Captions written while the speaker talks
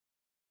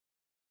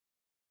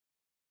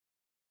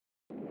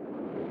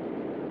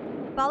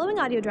following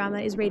audio drama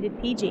is rated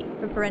PG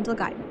for parental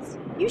guidance.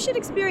 You should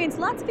experience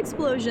lots of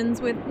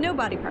explosions with no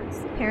body parts.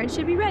 Parents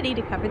should be ready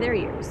to cover their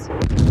ears. They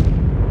don't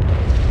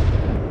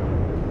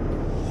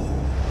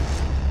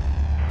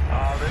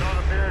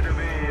appear to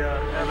be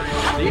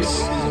having... This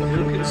is a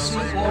Broken Sea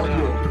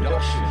audio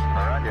production,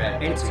 where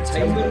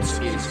entertainment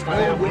is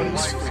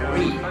always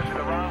free.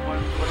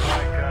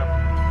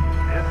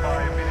 Hit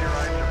by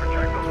meteorites or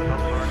projectiles of some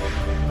sort.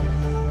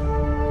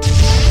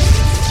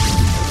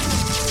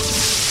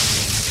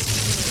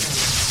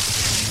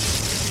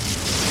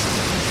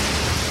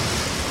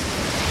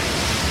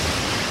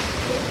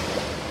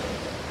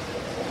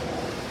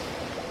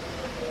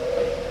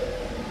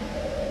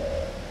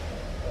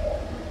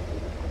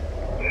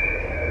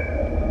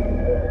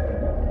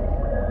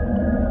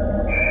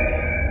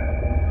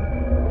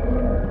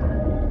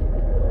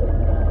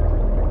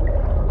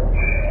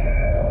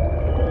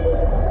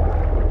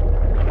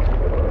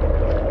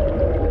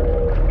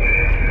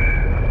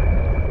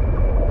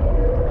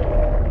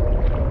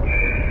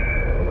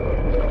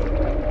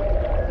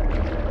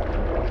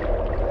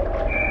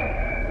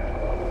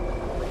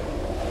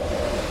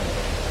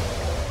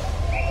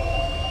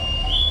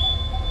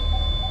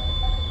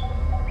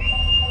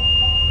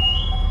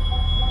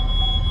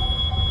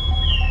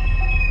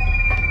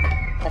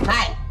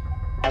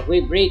 Have we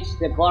breached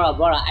the Bora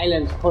Bora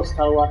Islands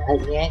coastal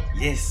waters yet?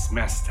 Yes,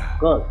 Master.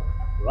 Good.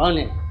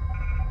 Ronin,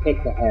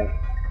 take the helm.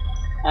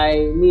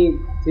 I need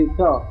to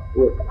talk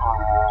with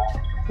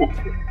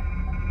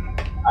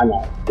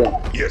Anna.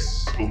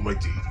 Yes,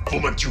 Almighty. Fu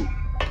Manchu.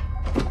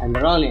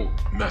 And Ronin,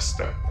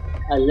 Master.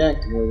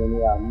 alert me when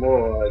you are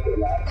moored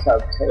in a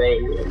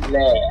subterranean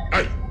lair.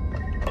 Aye.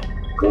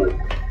 Good.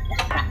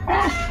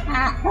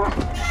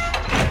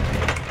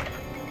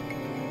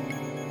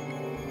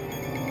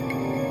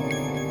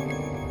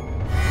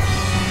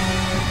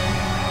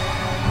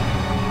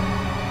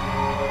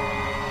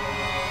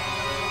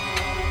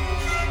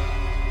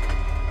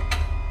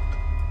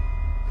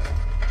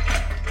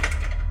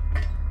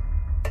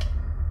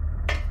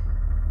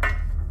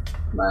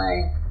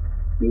 My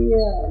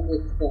dear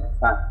Mr.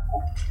 Father,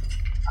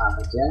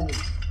 Arjun,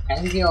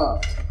 and your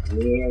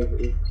near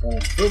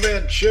return. Fu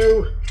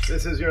Manchu,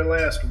 this is your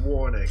last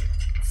warning.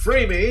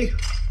 Free me,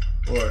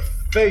 or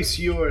face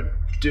your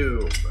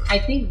doom. I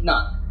think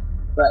not,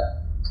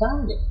 but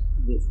Charlie,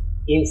 this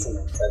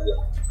insolence of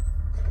yours.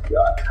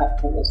 Your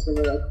custom is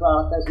similar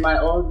cloth as my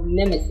old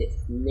nemesis,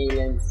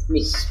 Leland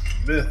Smith.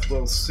 Smith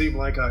will seem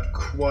like a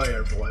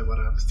choir boy when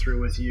I'm through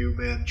with you,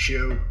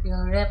 Manchu.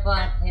 Your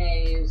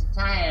repartee is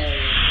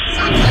tiring.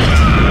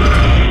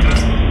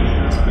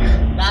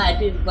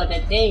 That is but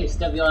a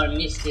taste of your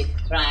mystic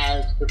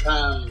trials to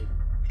come.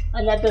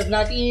 And that does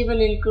not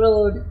even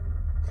include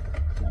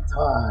the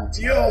thought.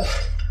 You'll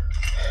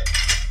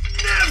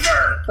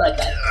never! But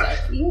that's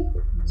just it,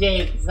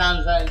 Jake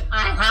Samson.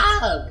 I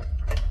have!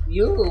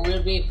 You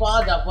will be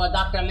fodder for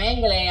Dr.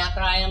 Mengele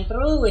after I am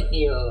through with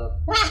you.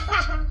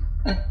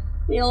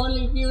 The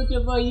only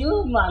future for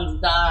you,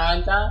 Monster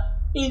Hunter,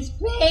 is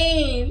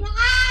pain.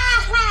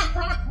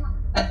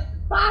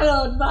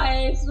 Followed by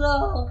a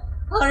slow,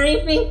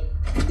 horrific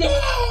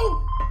death.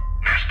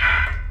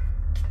 Master.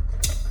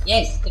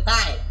 Yes,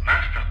 Takai.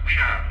 Master, we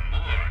are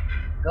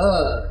moored.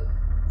 Good.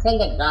 Send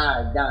a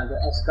guard down to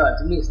escort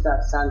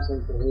Mr.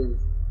 Samson to his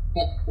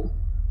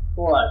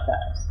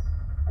quarters.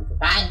 And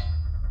Takai,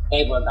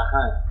 cable the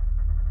hunt.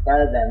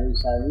 Tell them we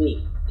shall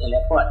meet in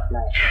a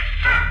fortnight. Yes,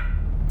 sir.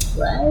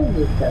 Well,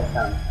 Mr.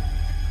 Samson,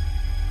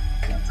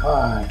 the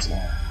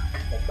torture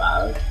is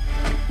about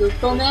to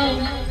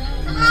commence.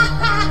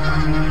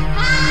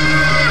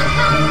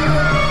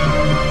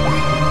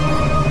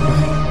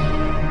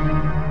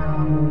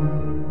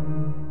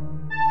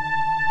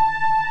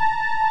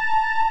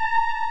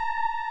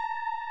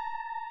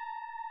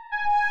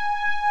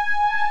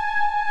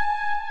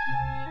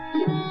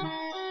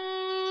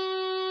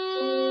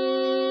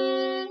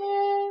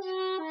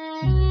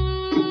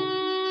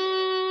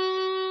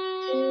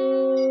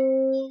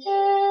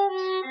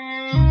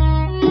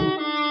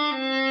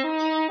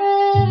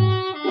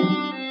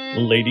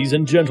 Ladies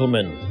and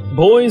gentlemen,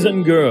 boys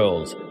and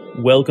girls,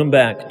 welcome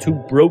back to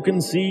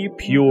Broken Sea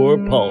Pure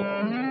Pulp.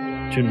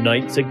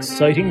 Tonight's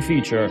exciting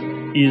feature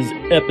is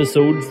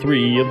Episode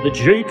 3 of the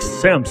Jake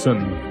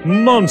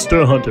Samson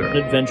Monster Hunter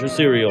adventure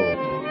serial,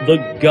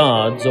 The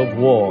Gods of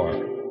War.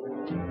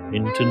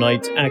 In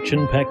tonight's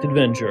action-packed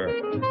adventure,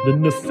 the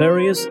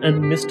nefarious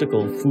and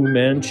mystical Fu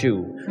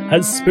Manchu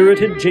has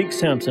spirited Jake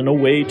Samson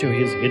away to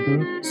his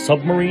hidden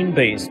submarine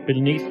base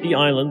beneath the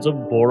islands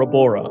of Bora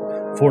Bora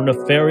for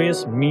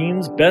nefarious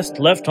means best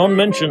left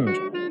unmentioned.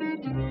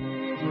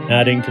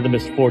 Adding to the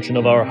misfortune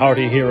of our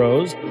hearty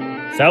heroes,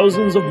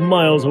 thousands of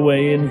miles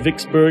away in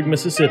Vicksburg,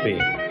 Mississippi,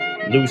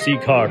 Lucy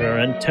Carter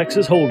and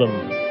Texas Hold'em,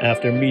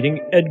 after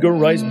meeting Edgar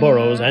Rice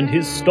Burroughs and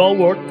his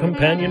stalwart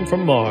companion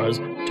from Mars,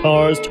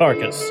 Tars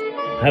Tarkas,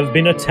 have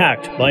been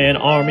attacked by an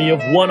army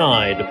of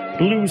one-eyed,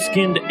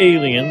 blue-skinned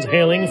aliens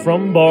hailing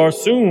from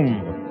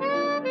Barsoom.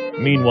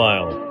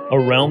 Meanwhile,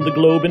 around the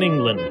globe in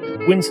England,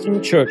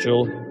 Winston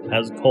Churchill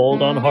has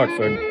called on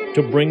Hartford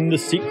to bring the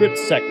secret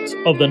sect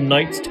of the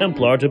Knights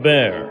Templar to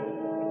bear.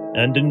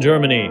 And in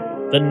Germany,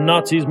 the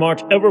Nazis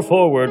march ever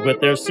forward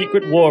with their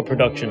secret war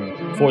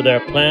production for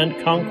their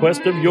planned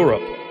conquest of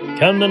Europe.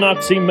 Can the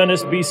Nazi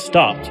menace be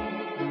stopped?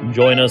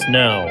 Join us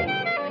now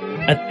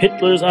at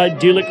Hitler's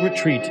idyllic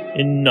retreat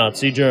in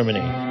Nazi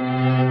Germany.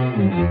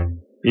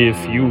 If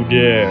you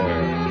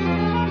dare.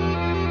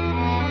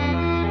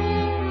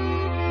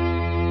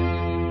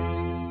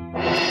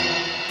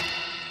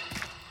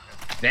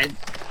 Then,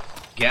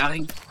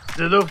 Goering?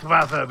 The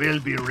Luftwaffe will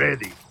be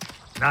ready.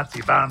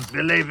 Nazi bombs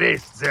will lay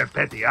waste their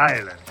petty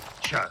island.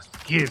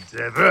 Just give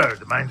the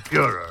word, mein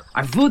Führer.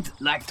 I would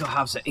like to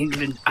have the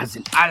England as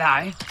an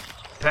ally.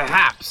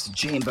 Perhaps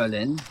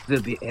Chamberlain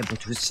will be able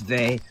to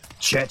sway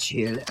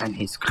Churchill and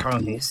his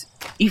cronies.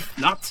 If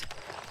not,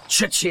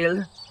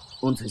 Churchill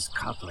and his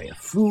cowboy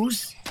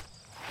fools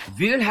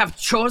will have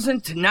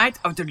chosen tonight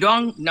of the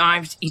long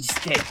knives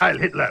instead. Heil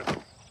Hitler.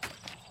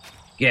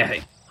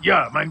 Goering,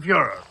 Ja, mein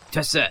Führer.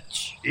 to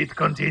search. It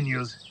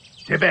continues.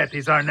 Tibet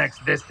is our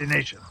next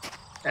destination,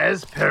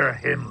 as per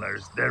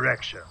Himmler's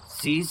direction.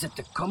 See that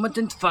the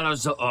commandant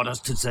follows the orders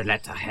to the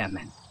letter,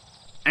 Hermann.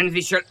 And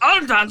we shall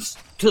all dance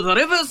to the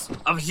rivers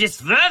of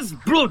this world's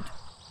blood.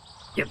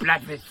 The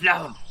blood will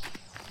flow,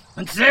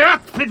 and the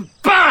earth will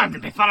burn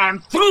before I am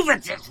through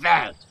with this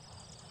world.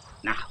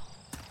 Now,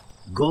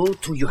 go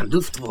to your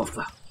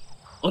Luftwaffe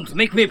and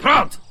make me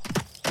proud.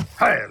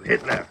 Heil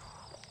Hitler.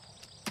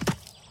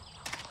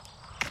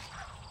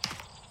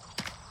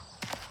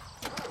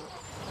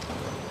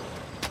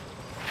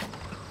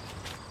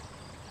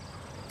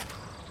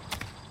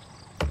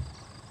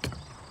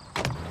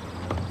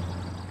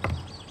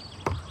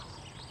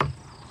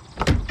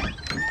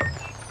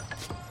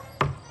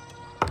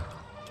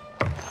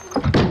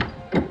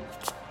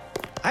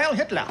 Heil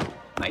Hitler!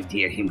 My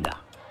dear Himmler,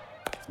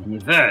 any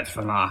word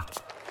from our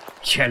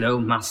cello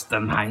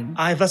mastermind?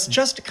 I was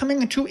just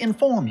coming to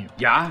inform you.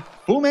 Yeah?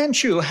 Fu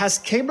Manchu has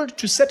cabled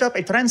to set up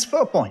a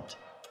transfer point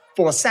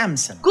for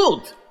Samson.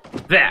 Good.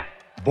 Where?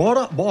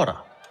 Bora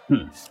Bora.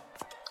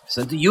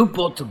 Send the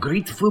U-boat to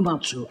greet Fu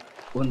Manchu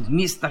and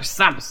Mr.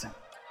 Samson.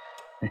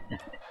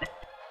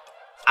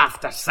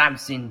 After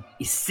Samson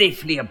is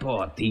safely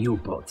aboard the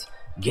U-boat,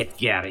 get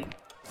Goering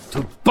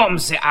to bomb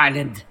the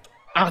island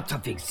out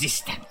of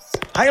existence.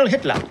 Heil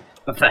Hitler!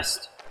 But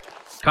first,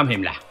 come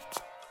Himmler.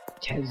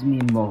 Tell me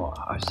more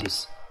of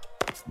this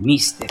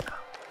mystic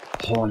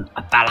Horn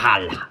of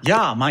Valhalla.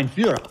 Ja, mein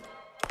Führer.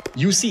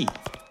 You see,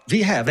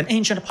 we have an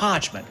ancient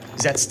parchment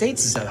that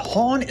states that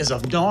Horn is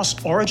of Norse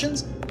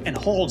origins and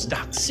holds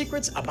dark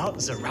secrets about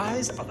the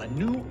rise of a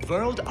new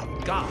world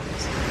of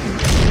gods.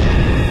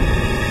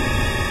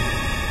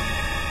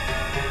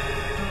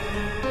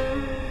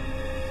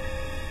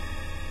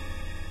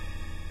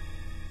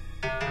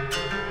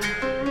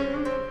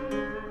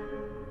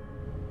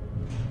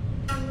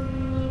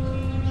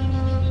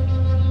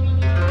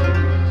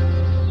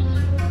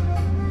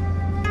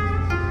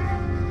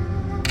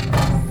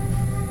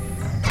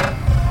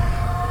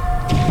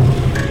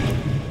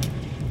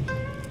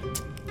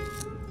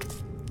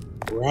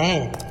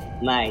 Well,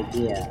 my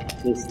dear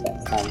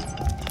Mr.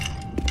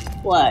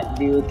 Samson, what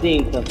do you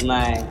think of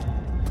my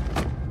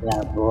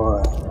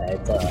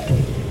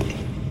laboratory?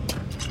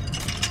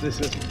 This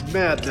is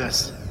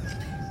madness.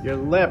 Your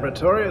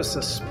laboratory is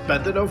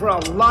suspended over a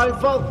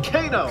live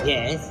volcano!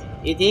 Yes,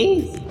 it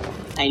is.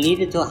 I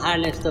needed to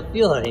harness the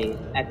fury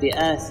at the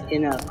Earth's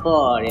inner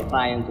core if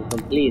I am to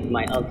complete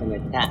my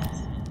ultimate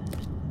task.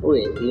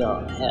 With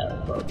your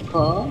help, of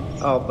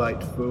course. All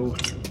right, Fu.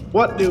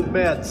 What new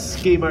mad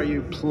scheme are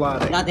you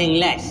plotting? Nothing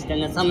less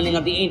than the summoning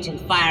of the ancient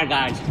fire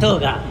guards,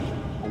 Toga.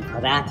 And for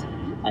that,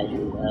 as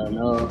you well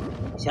know,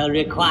 I shall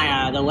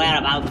require the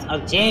whereabouts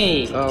of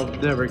Jade. I'll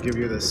never give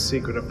you the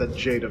secret of the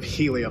Jade of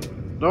Helium,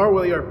 nor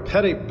will your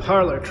petty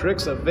parlor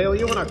tricks avail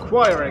you in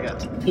acquiring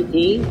it.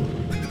 Pity,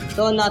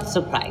 though not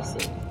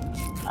surprising.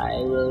 I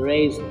will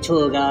raise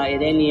Toga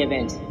in any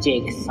event,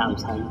 Jake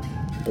Samson.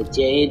 The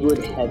Jade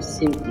would have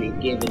simply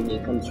given me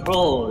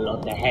control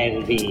of the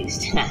hell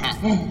beast.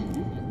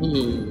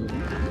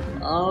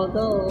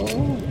 Although,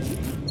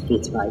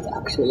 it might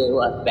actually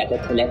work better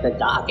to let the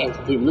dark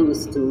entity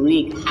loose to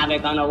wreak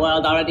havoc on a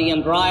world already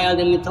embroiled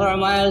in the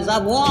turmoils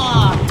of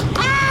war.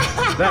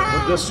 That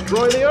would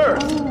destroy the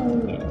Earth.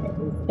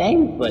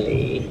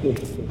 Thankfully,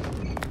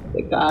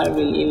 the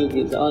carving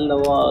images on the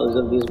walls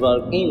of this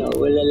volcano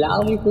will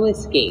allow me to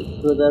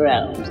escape through the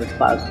realms of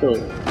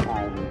Barsoom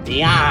and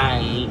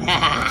beyond.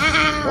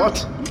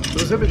 What?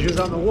 Those images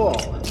on the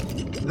wall?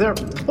 They're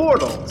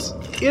portals!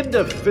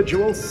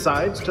 Individual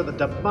sides to the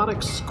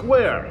demonic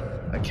square.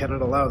 I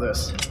cannot allow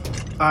this.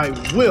 I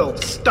will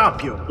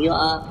stop you. You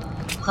are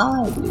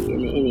hardly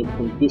in any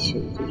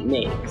condition to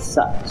make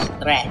such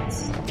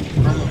threats.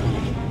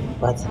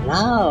 But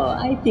now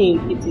I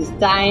think it is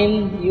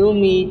time you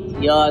meet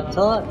your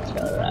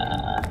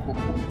torturer.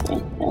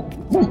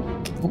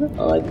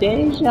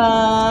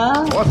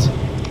 Odeja. What?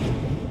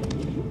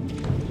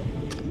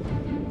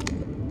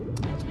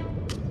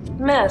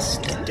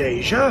 Master.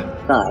 Deja?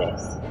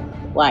 Goddess.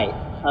 Wife.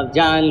 of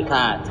John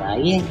Carter,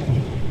 yes.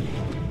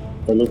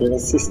 The little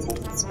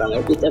assistance from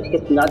a bit of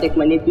hypnotic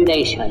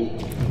manipulation.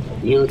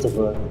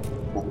 Beautiful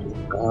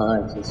and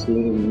gorgeously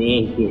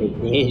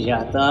naked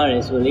Deja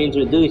Torres will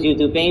introduce you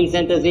to pain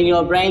centers in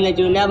your brain that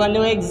you never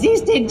knew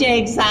existed,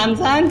 Jake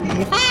Samson.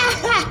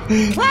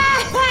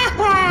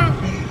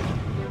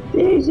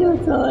 Deja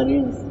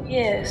Torres.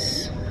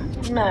 Yes,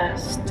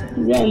 Master.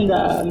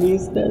 Gender,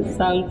 Mr.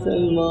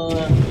 Samson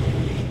Moore.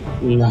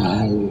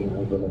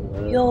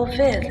 Malleable. Your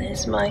will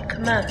is my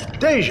command.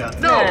 Deja,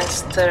 no!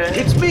 Master.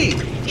 It's me,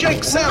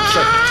 Jake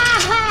Samson!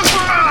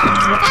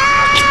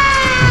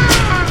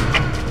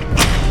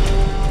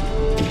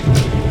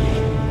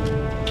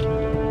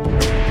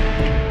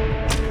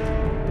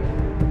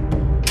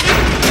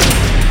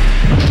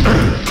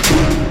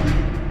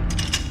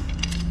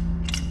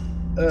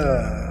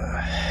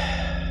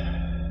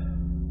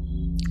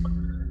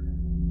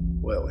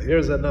 Well,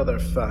 here's another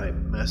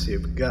fine mess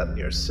you've gotten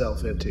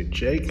yourself into,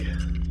 Jake.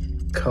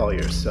 Call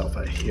yourself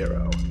a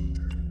hero.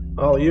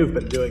 All you've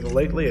been doing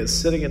lately is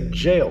sitting in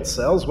jail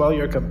cells while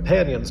your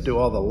companions do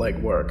all the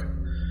legwork.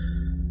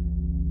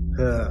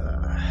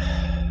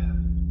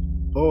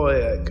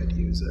 Boy, I could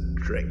use a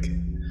drink.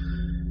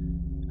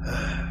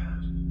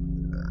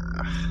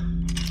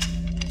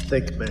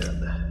 Think,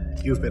 man,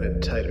 you've been in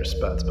tighter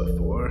spots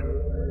before.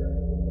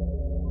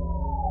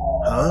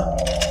 Huh?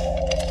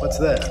 What's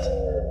that?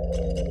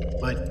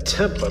 My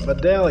Templar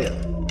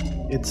medallion.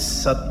 It's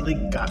suddenly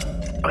gotten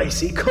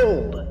icy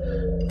cold.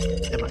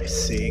 Am I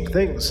seeing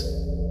things?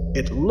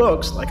 It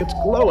looks like it's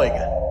glowing.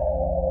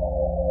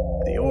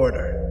 The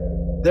Order.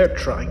 They're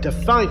trying to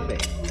find me.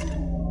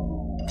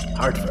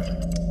 Hartford.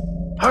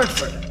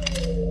 Hartford!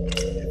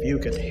 If you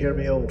can hear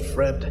me, old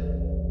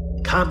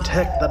friend,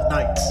 contact the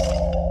Knights.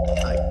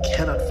 I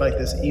cannot fight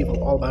this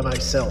evil all by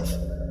myself.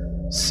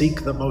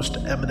 Seek the most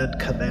eminent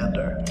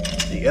commander,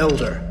 the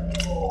Elder.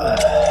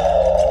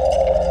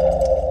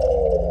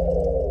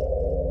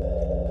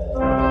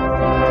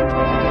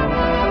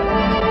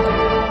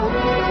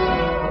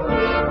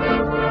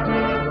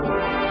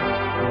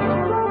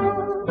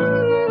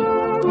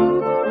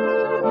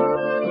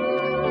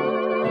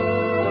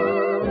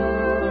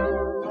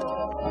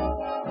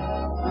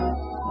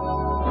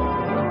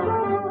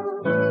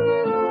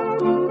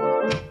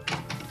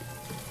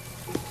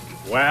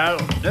 Well,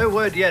 no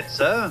word yet,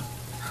 sir.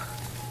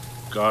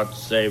 God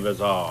save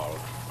us all,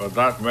 but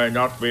that may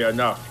not be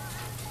enough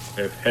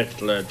if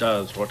Hitler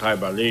does what I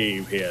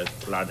believe he is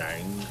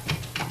planning.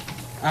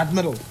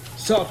 Admiral,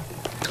 sir.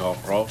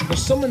 Corporal?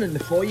 There's someone in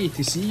the foyer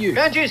to see you.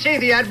 Can't you see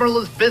the Admiral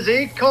is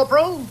busy,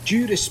 Corporal?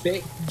 Due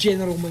respect,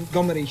 General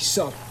Montgomery,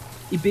 sir.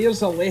 He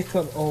bears a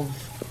letter of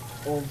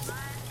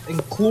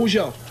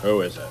enclosure.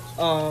 Who is it?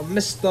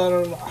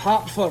 Mr.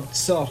 Hartford,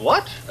 sir.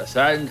 What?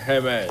 Send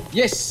him in.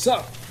 Yes,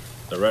 sir.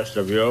 The rest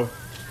of you,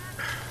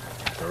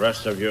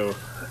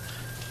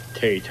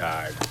 tea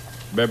time.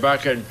 Be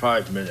back in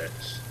 5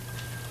 minutes.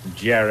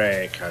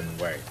 Jerry can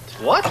wait.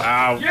 What?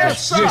 Out.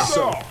 Yes, sir. Yes,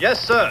 sir. Yes,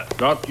 sir.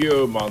 Not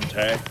you,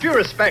 Monte. Due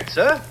respect,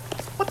 sir.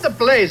 What the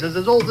blazes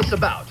is all this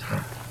about?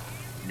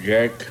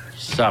 Jake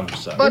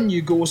Samson. In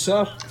you go,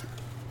 sir.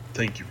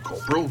 Thank you,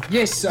 Corporal.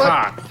 Yes, sir.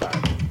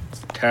 Hartford,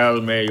 tell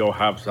me you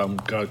have some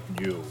good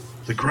news.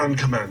 The Grand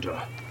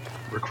Commander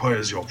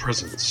requires your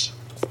presence,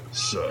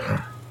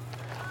 sir.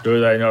 Do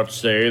they not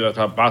see that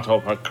a battle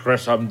for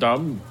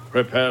Christendom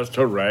prepares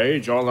to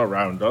rage all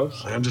around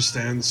us? I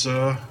understand,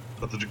 sir,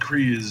 but the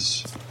decree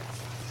is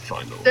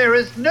final. There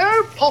is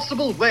no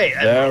possible way.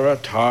 There are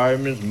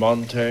times,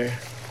 Monte,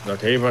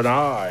 that even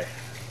I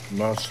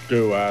must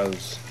do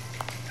as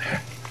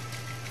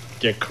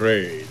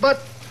decreed.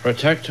 But...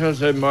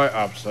 Protectors in my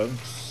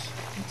absence,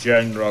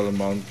 General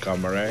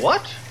Montgomery.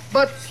 What?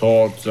 But...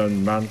 Swords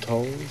and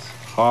mantles,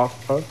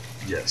 Hartford.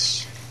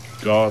 Yes.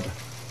 God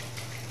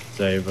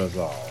save us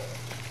all.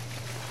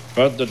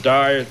 But the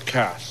die is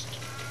cast.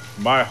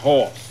 My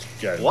horse,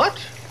 General.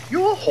 What?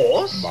 Your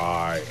horse?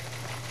 My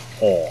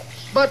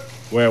horse. But...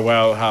 We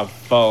will have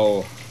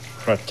full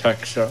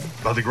protection.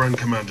 By the Grand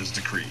Commander's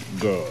decree.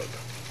 Good.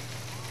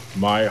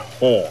 My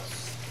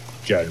horse,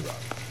 General.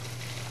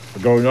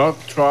 Do not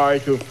try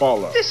to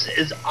follow. This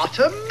is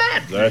utter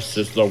madness. This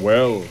is the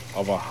will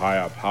of a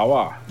higher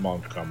power,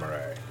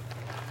 Montgomery.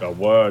 The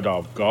word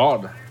of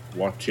God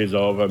watches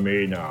over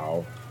me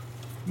now.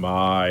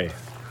 My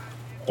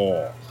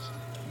horse.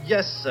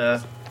 Yes, sir.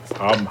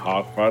 Come,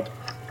 Hartford.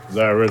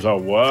 There is a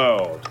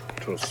world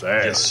to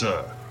save. Yes,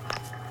 sir.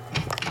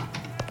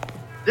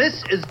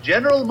 This is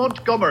General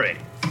Montgomery.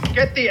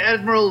 Get the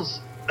Admiral's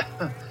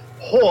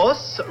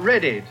horse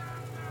readied.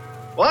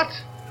 What?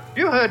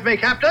 You heard me,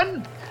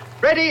 Captain.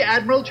 Ready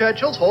Admiral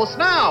Churchill's horse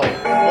now.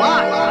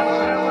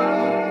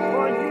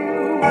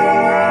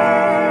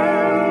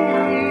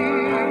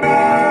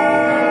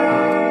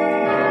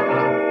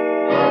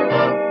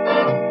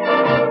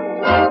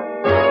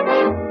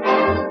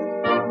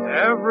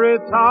 Every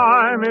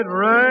time it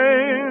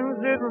rains,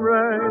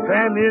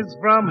 pennies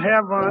from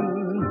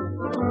heaven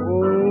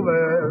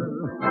over.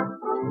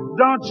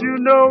 Don't you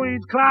know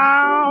each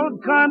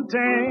cloud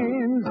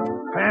contains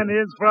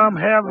pennies from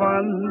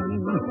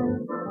heaven?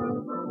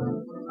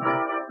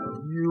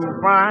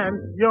 you'll find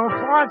your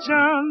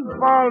fortune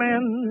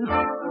falling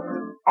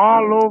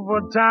all over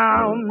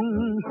town.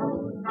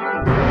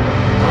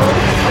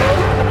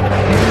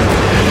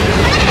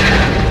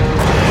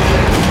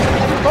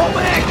 Go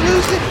back,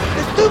 Lucy!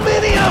 There's too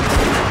many of them!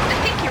 I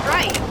think you're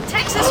right.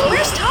 Texas,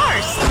 where's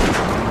Tars?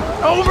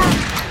 Over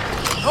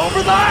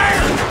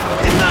there!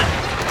 In that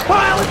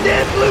pile of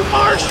dead blue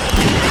marsh!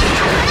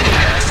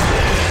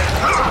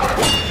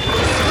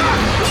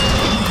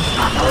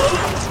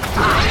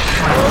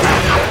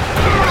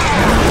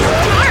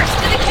 Tars,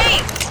 to the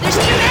cave! There's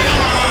too many!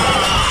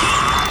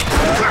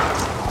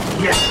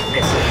 Yes,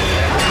 miss.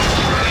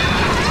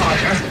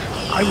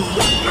 I will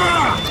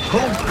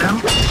hold them.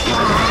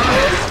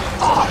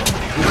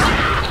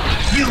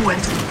 You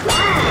and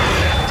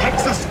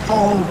Texas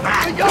fall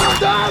back. You'll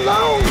die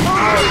alone,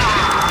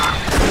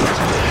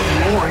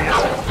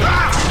 glorious.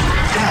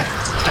 Death,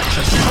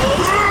 Texas.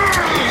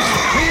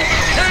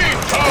 Hey,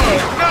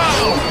 Todd,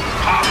 now!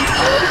 By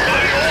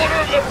order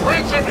of the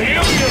Prince of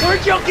Helium!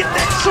 Where'd y'all get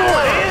that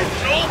sword, Ed?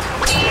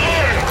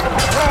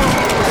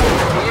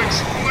 To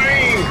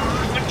explain,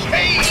 the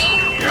cave!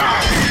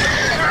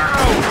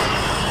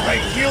 The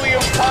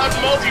helium pod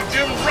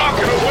multi-dim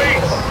rocket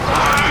awaits!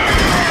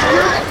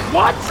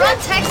 What? Run,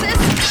 Texas!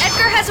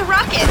 Edgar has a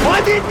rocket!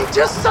 Why didn't you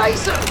just say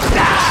so?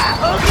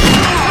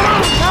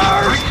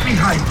 Right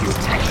behind you,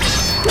 Texas.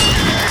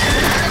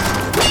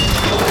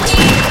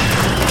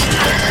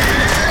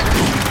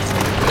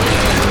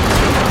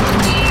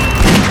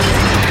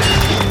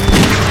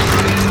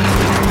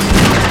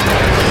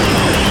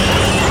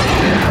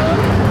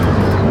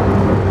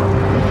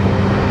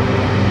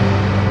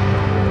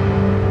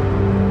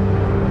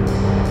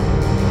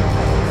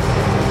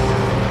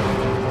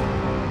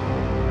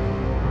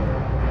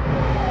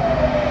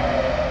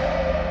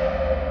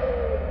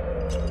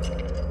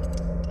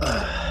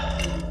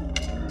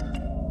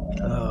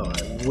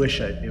 I wish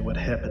I knew what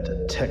happened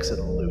to Tex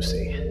and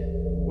Lucy.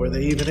 Were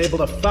they even able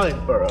to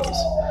find Burroughs?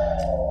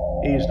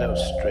 He's no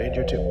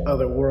stranger to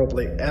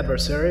otherworldly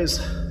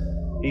adversaries.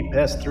 He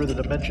passed through the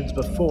dimensions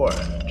before,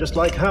 just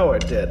like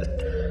Howard did.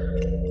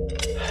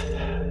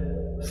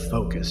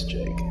 Focus,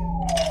 Jake.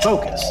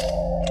 Focus!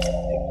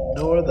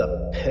 Ignore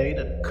the pain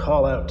and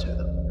call out to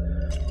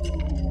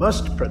them.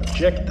 Must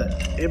project the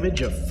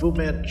image of Fu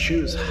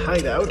Manchu's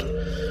hideout.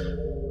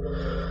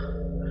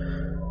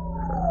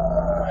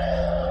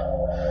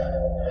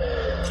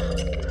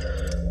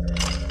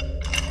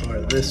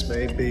 This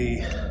may be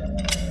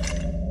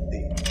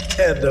the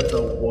end of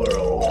the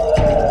world.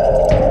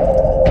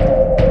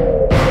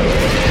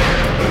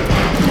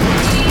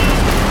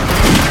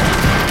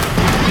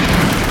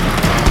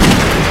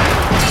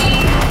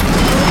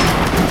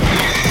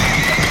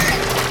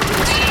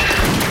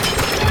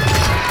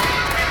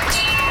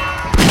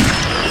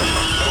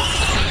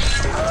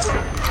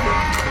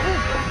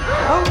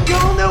 Oh,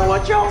 y'all know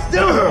what y'all's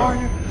doing,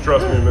 partner.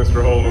 Trust me,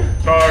 Mr. Holden.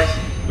 Tars,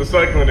 the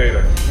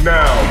Cyclonator,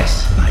 now!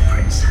 Yes, my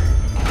prince.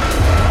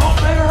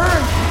 Better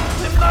hurry.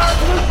 Them darn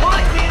blue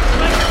pipe men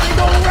make a big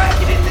old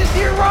racket in this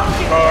here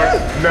rocket. Tars,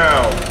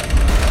 now!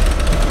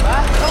 I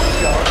told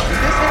y'all,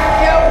 this here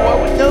cowboy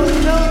with nose to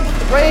nose with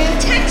the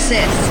red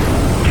Texas!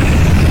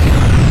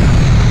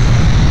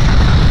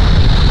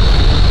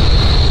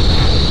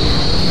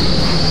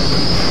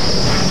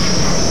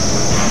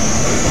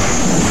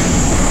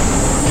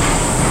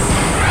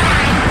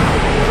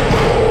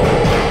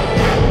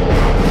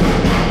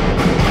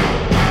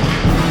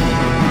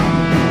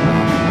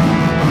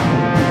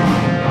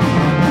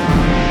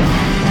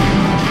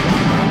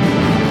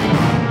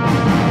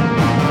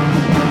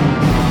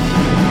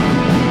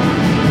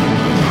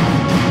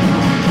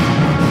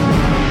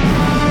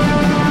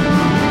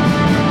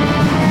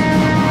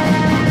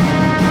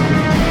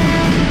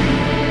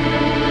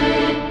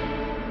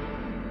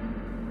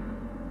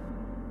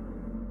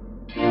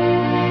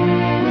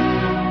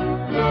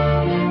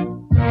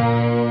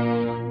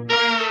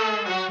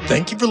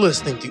 Thank you for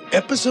listening to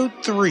episode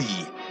 3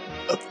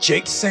 of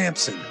Jake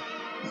Sampson,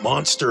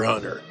 Monster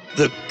Hunter,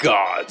 The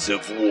Gods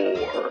of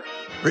War.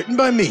 Written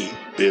by me,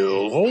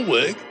 Bill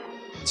Holwig,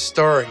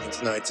 starring in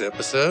tonight's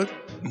episode,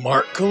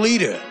 Mark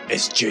Kalita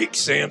as Jake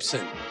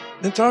Sampson,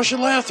 Natasha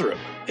Lathrop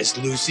as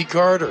Lucy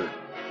Carter,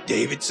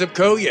 David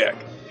Subkoyak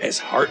as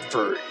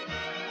Hartford,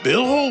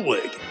 Bill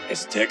Holwig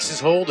as Texas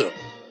Hold'em,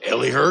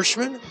 Ellie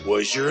Hirschman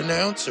was your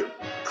announcer,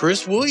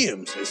 Chris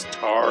Williams as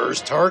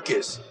Tars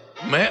Tarkus,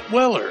 Matt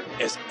Weller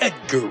as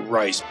Edgar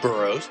Rice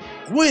Burroughs,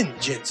 Gwen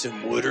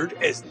Jensen Woodard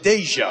as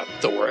Deja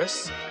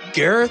Thoris,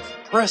 Gareth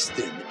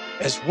Preston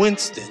as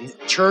Winston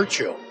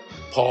Churchill,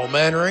 Paul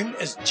Mannering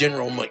as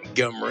General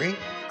Montgomery,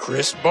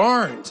 Chris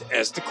Barnes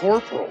as the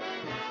Corporal,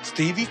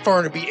 Stevie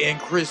Farnaby and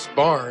Chris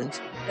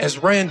Barnes as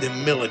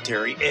random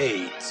military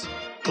aides,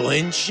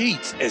 Glenn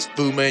Sheets as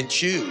Fu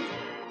Manchu,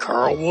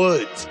 Carl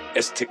Woods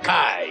as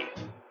Takai,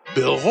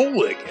 Bill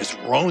Holwig as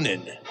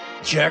Ronan,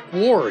 Jack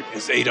Ward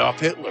as Adolf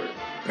Hitler,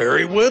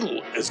 Barry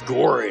Whittle as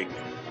Goring,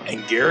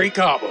 and Gary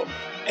Cobham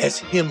as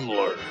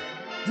Himmler.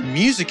 The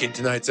music in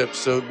tonight's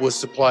episode was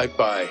supplied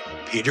by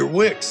Peter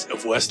Wicks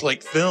of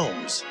Westlake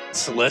Films,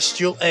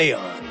 Celestial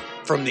Aeon.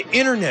 From the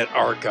Internet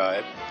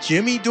Archive,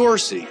 Jimmy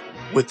Dorsey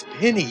with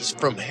Pennies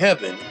from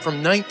Heaven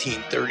from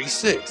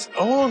 1936,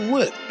 along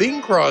with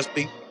Bing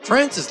Crosby,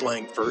 Francis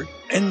Langford,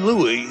 and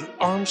Louis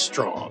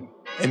Armstrong.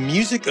 And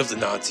music of the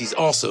Nazis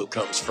also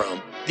comes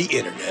from the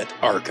Internet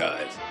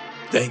Archive.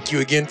 Thank you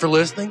again for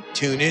listening.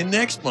 Tune in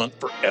next month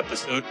for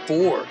episode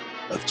 4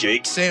 of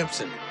Jake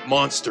Sampson,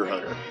 Monster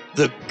Hunter,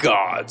 The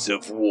Gods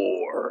of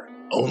War.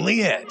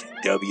 Only at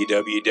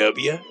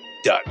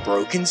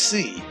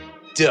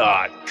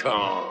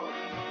www.brokensea.com.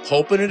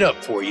 Pulping it up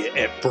for you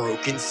at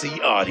Broken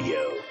Sea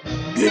Audio.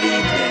 Good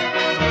evening.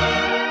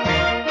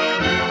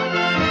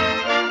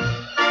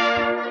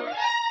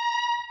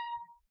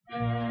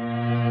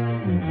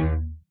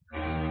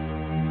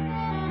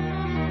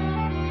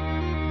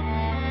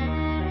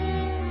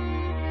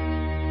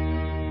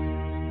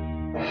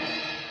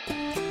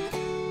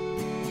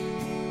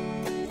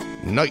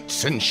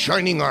 Knights in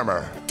shining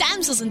armor.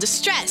 Damsels in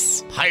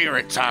distress.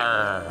 Pirates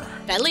are.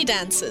 Belly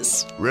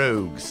dancers.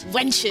 Rogues.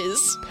 Wenches.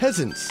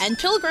 Peasants. And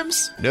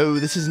pilgrims. No,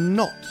 this is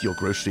not your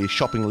grocery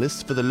shopping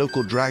list for the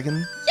local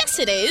dragon. Yes,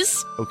 it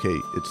is. Okay,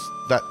 it's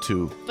that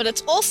too. But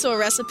it's also a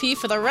recipe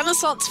for the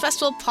Renaissance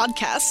Festival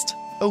podcast.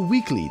 A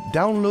weekly,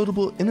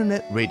 downloadable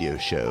internet radio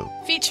show.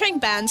 Featuring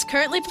bands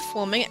currently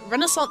performing at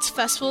Renaissance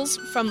festivals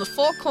from the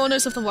four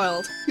corners of the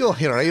world. You'll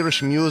hear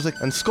Irish music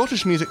and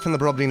Scottish music from the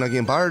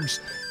Brobdingnagian Bards,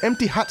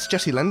 Empty Hats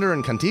Jesse Linder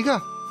and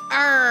Cantiga.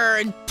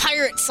 And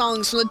pirate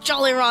songs from the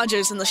Jolly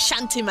Rogers and the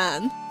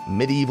Shantyman.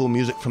 Medieval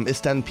music from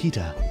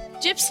Istanpita.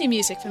 Gypsy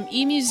music from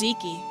E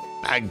Musiki.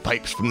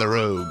 Bagpipes from the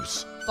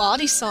Rogues.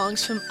 Body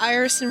songs from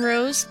Iris and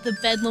Rose, the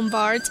Bedlam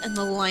Bards, and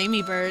the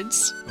Limey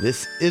Birds.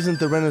 This isn't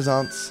the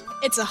Renaissance.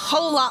 It's a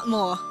whole lot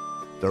more.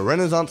 The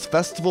Renaissance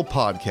Festival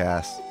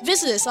Podcast.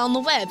 Visit us on the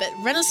web at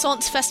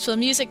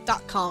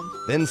renaissancefestivalmusic.com.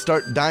 Then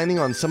start dining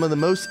on some of the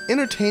most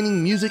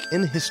entertaining music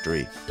in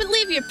history. But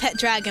leave your pet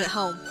dragon at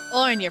home,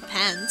 or in your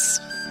pants.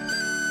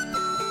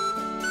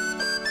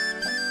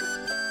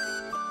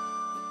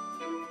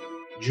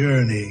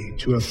 Journey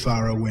to a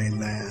faraway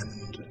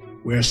land,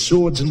 where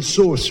swords and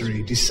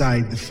sorcery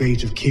decide the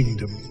fate of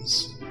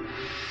kingdoms.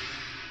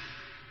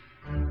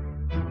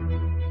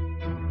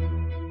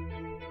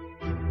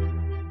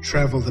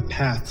 Travel the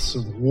paths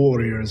of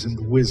warriors and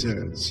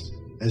wizards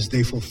as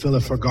they fulfill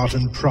a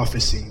forgotten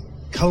prophecy,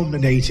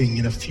 culminating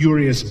in a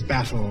furious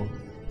battle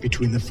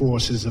between the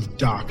forces of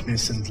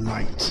darkness and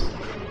light.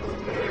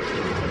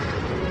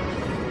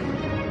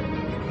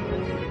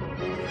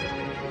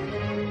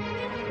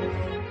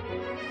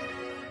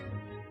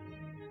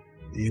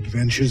 The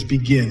adventures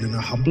begin in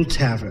a humble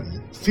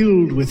tavern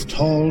filled with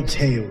tall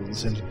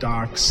tales and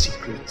dark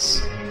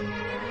secrets.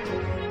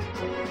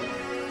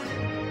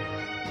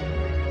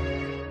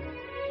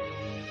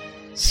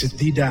 Sit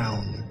thee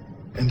down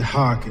and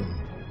hearken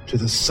to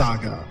the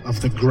saga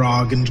of the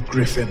Grog and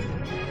Griffin.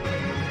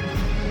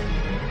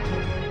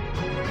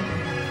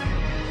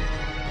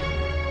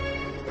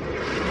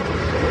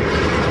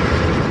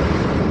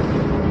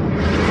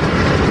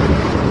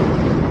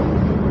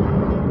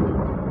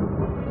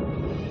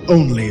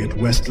 Only at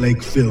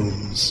Westlake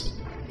Films,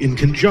 in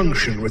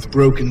conjunction with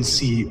Broken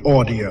Sea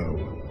Audio,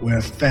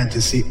 where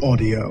fantasy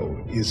audio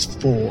is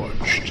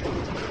forged.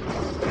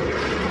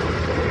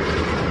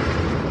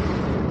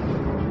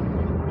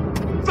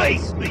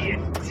 Face me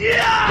and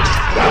die!